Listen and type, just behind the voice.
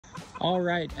All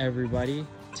right, everybody.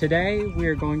 Today we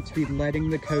are going to be letting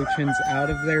the Cochins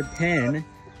out of their pen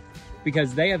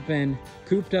because they have been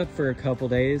cooped up for a couple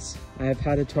days. I have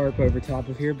had a tarp over top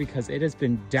of here because it has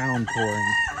been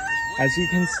downpouring. As you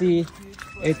can see,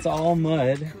 it's all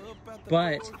mud,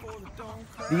 but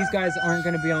these guys aren't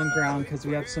going to be on ground because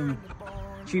we have some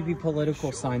cheapy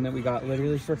political sign that we got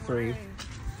literally for free.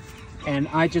 And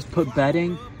I just put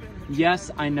bedding.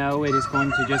 Yes, I know it is going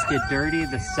to just get dirty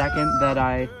the second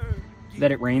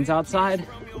that it rains outside,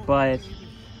 but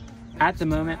at the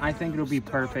moment I think it'll be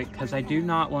perfect because I do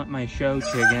not want my show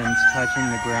chickens touching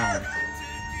the ground.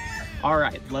 All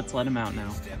right, let's let them out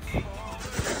now.